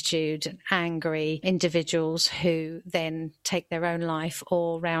attitude and angry individuals who then take their own life?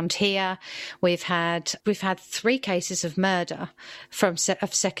 Or around here, we've had 3 cases of murder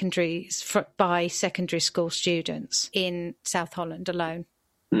by secondary school students in South Holland alone.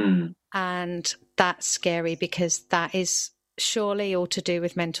 And that's scary, because that is surely all to do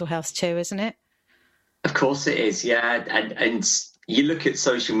with mental health too, isn't it? Of course it is, yeah. And you look at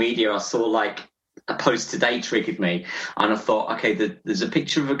social media, I saw like a post today triggered me, and I thought, okay, there's a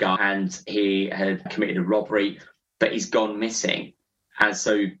picture of a guy and he had committed a robbery, but he's gone missing. And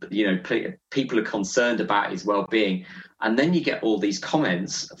so, people are concerned about his well-being. And then you get all these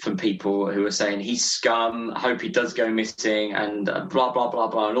comments from people who are saying he's scum, I hope he does go missing, and blah, blah, blah,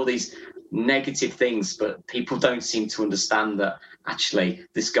 blah, and all these negative things. But people don't seem to understand that actually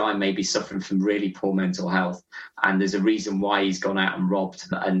this guy may be suffering from really poor mental health, and there's a reason why he's gone out and robbed.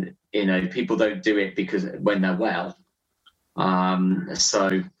 And, people don't do it because when they're well.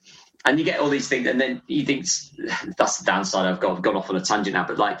 And you get all these things, and then you think that's the downside. I've gone off on a tangent now,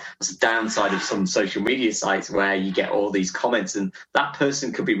 but like that's the downside of some social media sites where you get all these comments, and that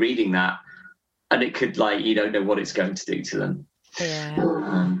person could be reading that, and it could, like, you don't know what it's going to do to them.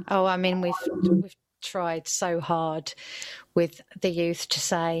 Yeah. I mean, we've tried so hard with the youth to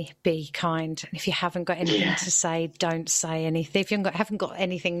say, be kind. And if you haven't got anything to say, don't say anything. If you haven't got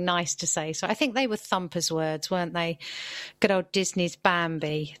anything nice to say. So I think they were Thumper's words, weren't they? Good old Disney's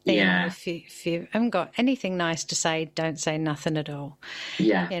Bambi. You know, if you haven't got anything nice to say, don't say nothing at all.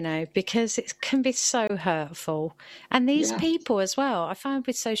 Yeah. You know, because it can be so hurtful. And these people as well, I find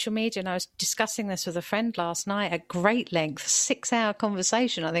with social media, and I was discussing this with a friend last night at great length, 6-hour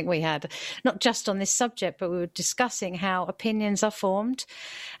conversation I think we had, not just on this subject, but we were discussing how opinions are formed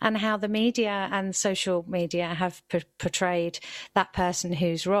and how the media and social media have portrayed that person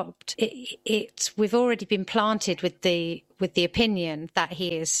who's robbed. We've already been planted with the opinion that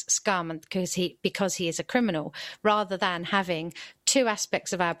he is scum and because he is a criminal, rather than having two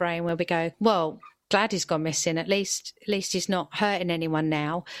aspects of our brain where we go, well, glad he's gone missing. At least he's not hurting anyone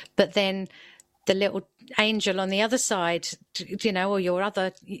now. But then the little angel on the other side, you know, or your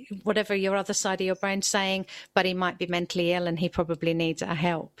other side of your brain saying, but he might be mentally ill and he probably needs our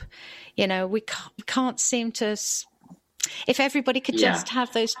help. You know, we can't seem to. If everybody could just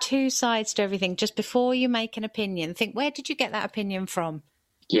have those two sides to everything, just before you make an opinion, think, where did you get that opinion from?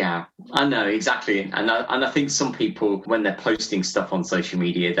 Yeah, I know, exactly. And I think some people, when they're posting stuff on social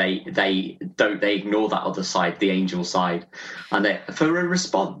media, they ignore that other side, the angel side, and for a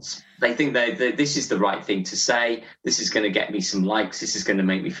response. They think this is the right thing to say. This is going to get me some likes. This is going to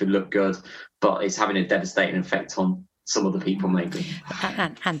make me feel look good. But it's having a devastating effect on some other people, maybe.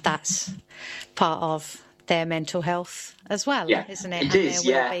 And that's part of their mental health as well, isn't it? It is,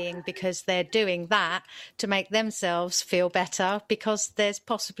 their well-being, because they're doing that to make themselves feel better because there's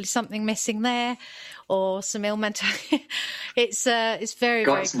possibly something missing there or some ill mental. It's very, very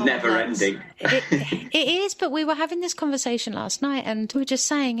complex. Never ending. It is, but we were having this conversation last night and we were just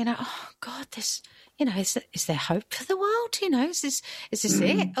saying, you know, oh God, this, you know, is there hope for the world? You know, is this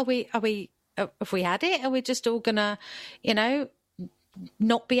it? Have we had it? Are we just all gonna, you know,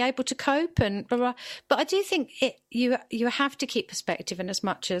 not be able to cope and blah, blah. But I do think you have to keep perspective, and as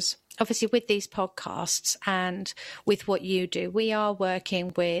much as obviously with these podcasts and with what you do, we are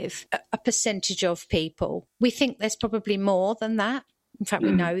working with a percentage of people. We think there's probably more than that. In fact,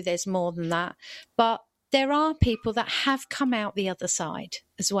 we know there's more than that, but there are people that have come out the other side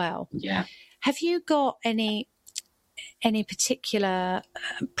as well. Yeah. Have you got any particular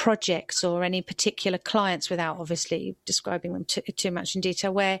projects or any particular clients, without obviously describing them too much in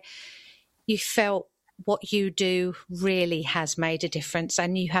detail, where you felt what you do really has made a difference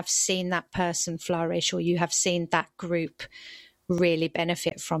and you have seen that person flourish, or you have seen that group really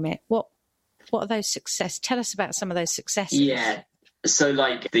benefit from it? What are those successes? Tell us about some of those successes. Yeah. So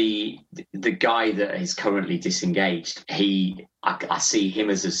like the guy that is currently disengaged, I see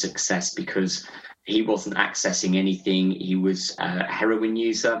him as a success because he wasn't accessing anything. He was a heroin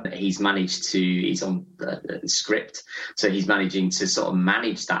user. He's on script. So he's managing to sort of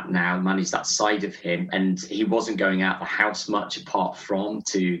manage that side of him. And he wasn't going out the house much apart from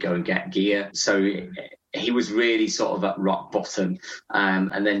to go and get gear. So he was really sort of at rock bottom.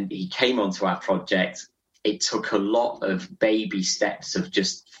 And then he came onto our project. It took a lot of baby steps of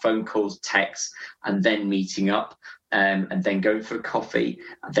just phone calls, texts, and then meeting up. And then going for a coffee,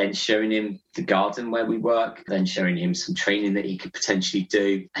 then showing him the garden where we work, then showing him some training that he could potentially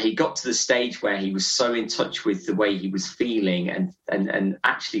do. He got to the stage where he was so in touch with the way he was feeling and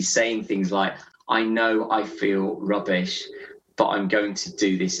actually saying things like, I know I feel rubbish, but I'm going to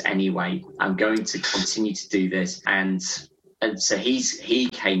do this anyway. I'm going to continue to do this. And so he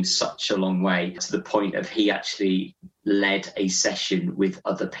came such a long way, to the point of he actually led a session with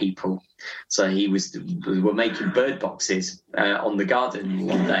other people. So we were making bird boxes on the garden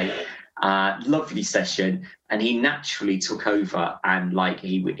one day. Lovely session, and he naturally took over. And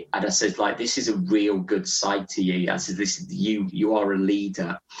I said, this is a real good side to you. I said, you are a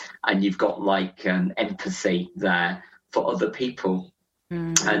leader, and you've got empathy there for other people.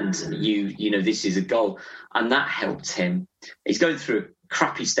 And you know, this is a goal, and that helped him. He's going through a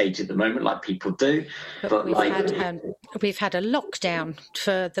crappy stage at the moment, like people do. But we've had a lockdown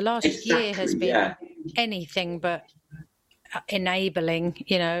for the last year has been anything but enabling,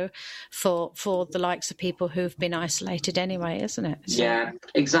 you know, for the likes of people who've been isolated anyway, isn't it? So. Yeah,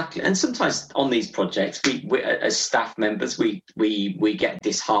 exactly. And sometimes on these projects, we as staff members, we get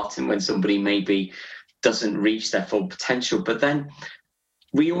disheartened when somebody maybe doesn't reach their full potential, but then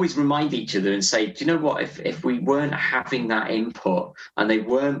we always remind each other and say, do you know what, if we weren't having that input and they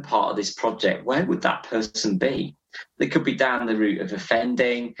weren't part of this project, where would that person be? They could be down the route of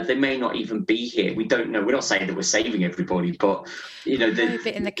offending. They may not even be here. We don't know. We're not saying that we're saving everybody, but no, but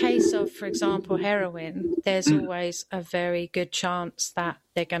in the case of, for example, heroin, there's always a very good chance that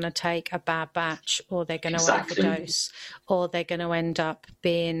they're going to take a bad batch, or they're going to overdose, or they're going to end up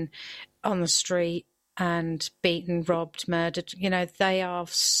being on the street and beaten, robbed, murdered. They are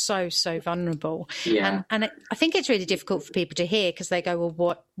so vulnerable. Yeah. And I think it's really difficult for people to hear, because they go,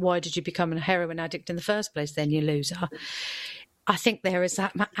 well, why did you become a heroin addict in the first place then, you loser? I think there is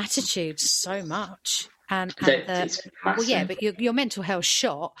that attitude so much. But your mental health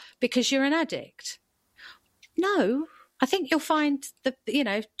shot because you're an addict. No, I think you'll find the,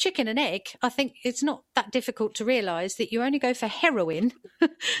 chicken and egg. I think it's not that difficult to realise that you only go for heroin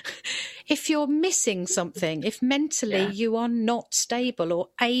if you're missing something, if mentally you are not stable or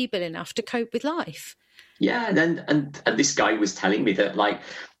able enough to cope with life. Yeah, and this guy was telling me that,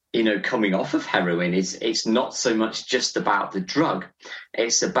 coming off of heroin it's not so much just about the drug.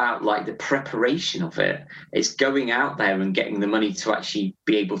 It's about the preparation of it. It's going out there and getting the money to actually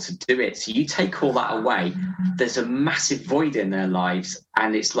be able to do it. So you take all that away, there's a massive void in their lives,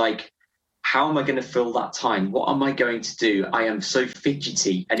 and it's how am I going to fill that time? What am I going to do? I am so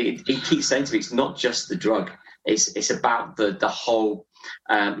fidgety. And it keeps saying to me, it's not just the drug. It's about the whole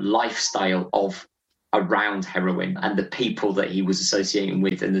lifestyle of around heroin and the people that he was associating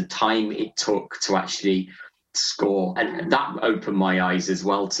with and the time it took to actually score. And that opened my eyes as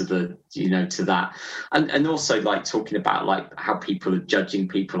well to to that. And also talking about how people are judging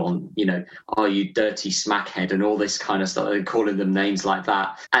people on, are you dirty smackhead and all this kind of stuff, and calling them names like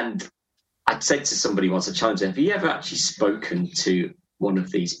that. And I said to somebody once, I challenged them, have you ever actually spoken to one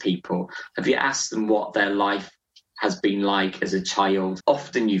of these people? Have you asked them what their life has been like as a child?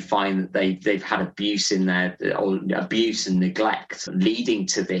 Often you find that they've had abuse in there, or abuse and neglect leading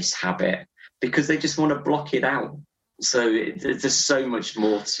to this habit, because they just want to block it out. So there's so much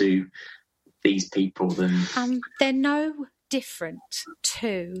more to these people than... They're no different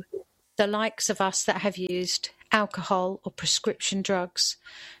to the likes of us that have used alcohol or prescription drugs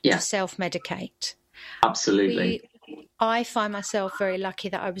to self-medicate. Absolutely. I find myself very lucky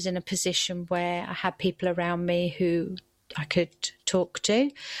that I was in a position where I had people around me who I could talk to.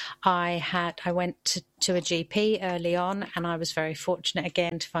 I went to a GP early on, and I was very fortunate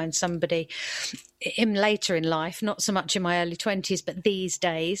again to find somebody later in life, not so much in my early 20s, but these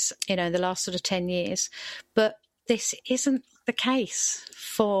days, the last sort of 10 years. But this isn't the case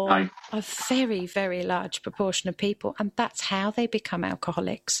for a very, very large proportion of people. And that's how they become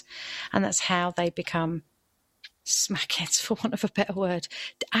alcoholics. And that's how they become smackheads, for want of a better word,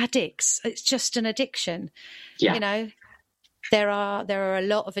 addicts. It's just an addiction. Yeah. There are a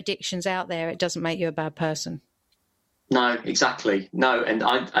lot of addictions out there. It doesn't make you a bad person. No, exactly. No, and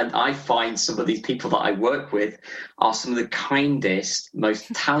I find some of these people that I work with are some of the kindest, most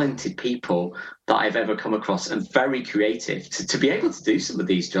talented people that I've ever come across, and very creative. To be able to do some of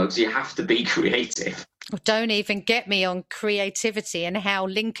these drugs, you have to be creative. Well, don't even get me on creativity and how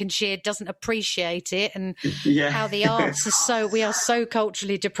Lincolnshire doesn't appreciate it, and how the arts we are so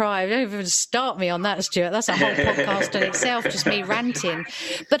culturally deprived. Don't even start me on that, Stuart. That's a whole podcast in itself, just me ranting.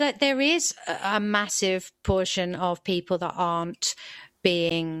 But there is a massive portion of people that aren't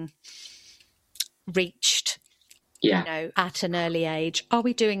being reached, at an early age. Are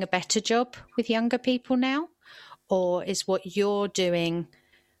we doing a better job with younger people now? Or is what you're doing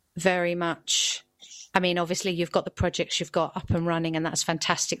very much... I mean, obviously, you've got the projects you've got up and running, and that's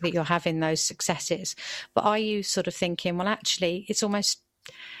fantastic that you're having those successes. But are you sort of thinking, well, actually, it's almost,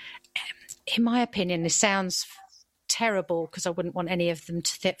 in my opinion, this sounds terrible because I wouldn't want any of them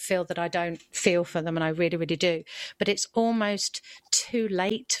to feel that I don't feel for them, and I really, really do. But it's almost too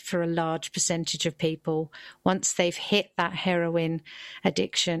late for a large percentage of people once they've hit that heroin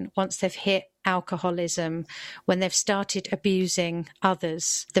addiction, once they've hit alcoholism, when they've started abusing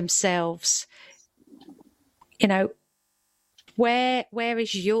others themselves. Where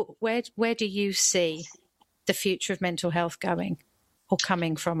do you see the future of mental health going, or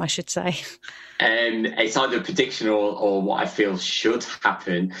coming from, I should say? It's either a prediction or what I feel should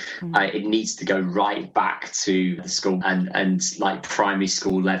happen. It needs to go right back to the school and primary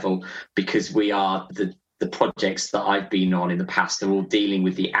school level, because we are the projects that I've been on in the past are all dealing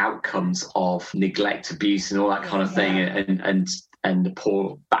with the outcomes of neglect, abuse, and all that kind of thing, and the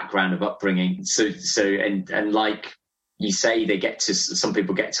poor background of upbringing. So like you say, some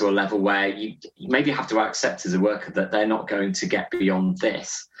people get to a level where you maybe have to accept as a worker that they're not going to get beyond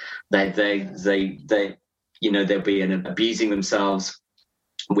this. They'll be abusing themselves,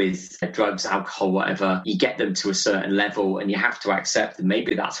 with drugs, alcohol, whatever, you get them to a certain level and you have to accept that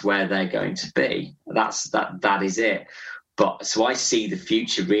maybe that's where they're going to be. That is it. But so I see the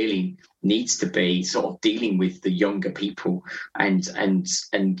future really needs to be sort of dealing with the younger people and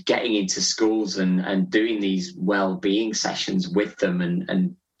getting into schools and doing these well-being sessions with them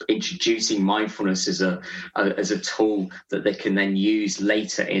and introducing mindfulness as a tool that they can then use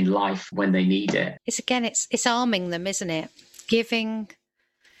later in life when they need it. It's arming them, isn't it? Giving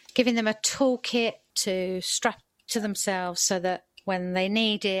them a toolkit to strap to themselves so that when they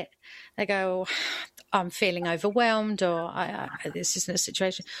need it, they go, I'm feeling overwhelmed, or this isn't a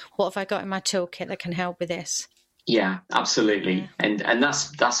situation. What have I got in my toolkit that can help with this? Yeah, absolutely. Yeah. And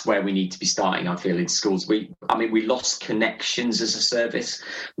that's where we need to be starting, I feel, in schools. We lost connections as a service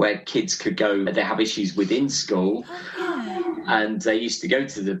where kids could go, they have issues within school. And they used to go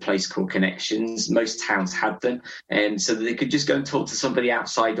to the place called Connections. Most towns had them. And so that they could just go and talk to somebody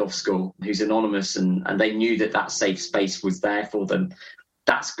outside of school who's anonymous, and they knew that safe space was there for them.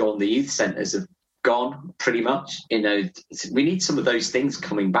 That's gone. The youth centres have gone pretty much. We need some of those things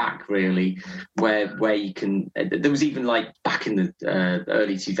coming back, really, where you can. There was even like back in the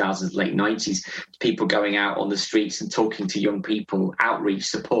early 2000s, late 90s, people going out on the streets and talking to young people, outreach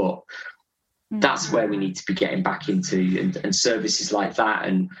support. That's where we need to be getting back into, and services like that,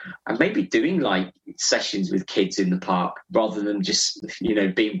 and maybe doing like sessions with kids in the park rather than just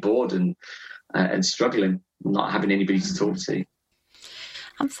being bored and struggling, not having anybody to talk to.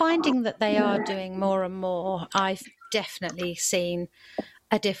 I'm finding that they are doing more and more. I've definitely seen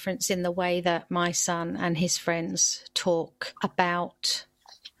a difference in the way that my son and his friends talk about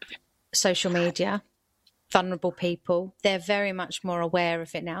social media. Vulnerable people, they're very much more aware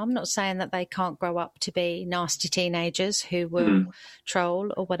of it now. I'm not saying that they can't grow up to be nasty teenagers who will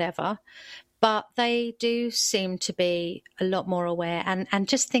troll or whatever, but they do seem to be a lot more aware. And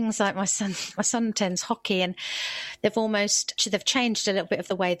just things like my son attends hockey, and they've changed a little bit of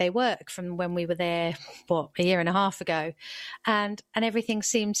the way they work from when we were there, a year and a half ago. And everything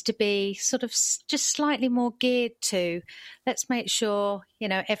seems to be sort of just slightly more geared to, let's make sure,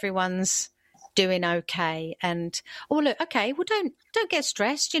 everyone's doing okay, and don't get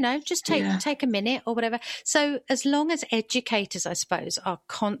stressed, just take a minute or whatever. So as long as educators, I suppose, are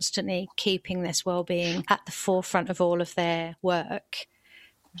constantly keeping this well-being at the forefront of all of their work,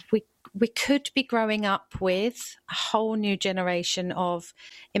 we could be growing up with a whole new generation of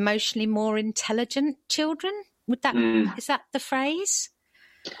emotionally more intelligent children. Is that the phrase?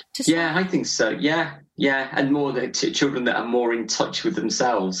 Yeah, I think so. Yeah. And more children that are more in touch with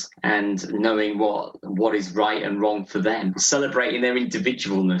themselves and knowing what is right and wrong for them, celebrating their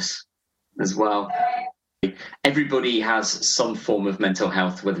individualness as well. Everybody has some form of mental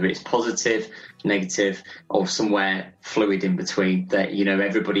health, whether it's positive, negative, or somewhere fluid in between. That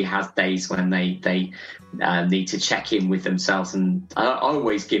everybody has days when they need to check in with themselves. And I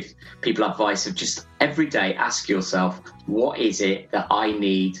always give people advice of just every day ask yourself, what is it that I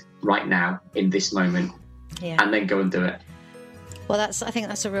need right now in this moment? Yeah. And then go and do it. Well, I think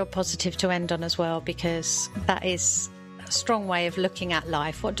that's a real positive to end on as well, because that is a strong way of looking at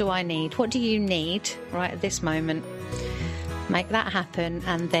life. What do I need? What do you need right at this moment? Make that happen,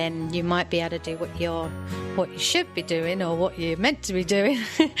 and then you might be able to do what you should be doing, or what you're meant to be doing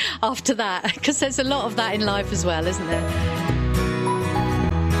after that, because there's a lot of that in life as well, isn't there?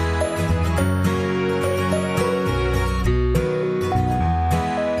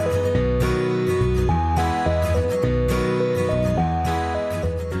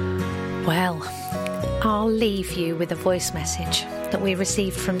 I'll leave you with a voice message that we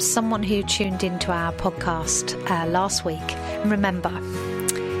received from someone who tuned into our podcast last week. And remember,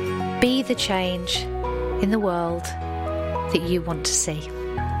 be the change in the world that you want to see.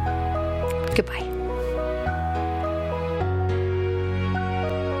 Goodbye.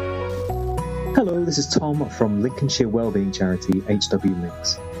 Hello, this is Tom from Lincolnshire Wellbeing charity HW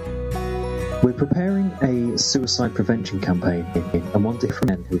Links. We're preparing a suicide prevention campaign and want to hear from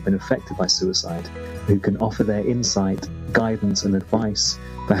men who have been affected by suicide, who can offer their insight, guidance and advice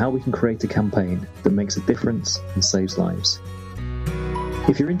for how we can create a campaign that makes a difference and saves lives.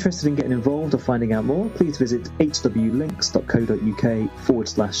 If you're interested in getting involved or finding out more, please visit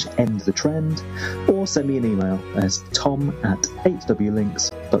hwlinks.co.uk/endthetrend or send me an email as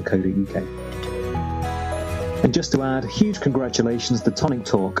tom@hwlinks.co.uk. And just to add, huge congratulations to Tonic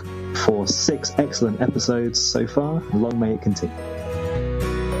Talk for 6 excellent episodes so far. Long may it continue.